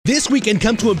This weekend,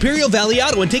 come to Imperial Valley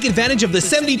Auto and take advantage of the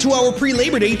 72-hour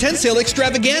pre-Labor Day 10 sale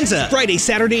extravaganza. Friday,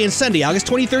 Saturday, and Sunday, August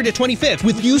 23rd to 25th,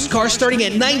 with used cars starting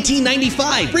at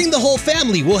 $19.95. Bring the whole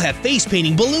family. We'll have face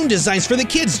painting, balloon designs for the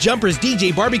kids, jumpers,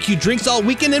 DJ, barbecue, drinks all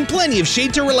weekend, and plenty of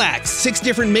shade to relax. 6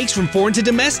 different makes from foreign to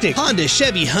domestic. Honda,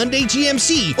 Chevy, Hyundai,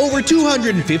 GMC. Over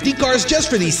 250 cars just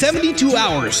for these 72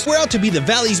 hours. We're out to be the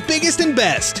Valley's biggest and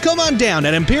best. Come on down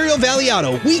at Imperial Valley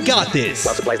Auto. We got this.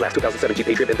 While supplies last, 2007 Jeep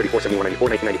Patriot, then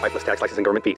 $3471.94, $1995 plus tax, license, and government fees.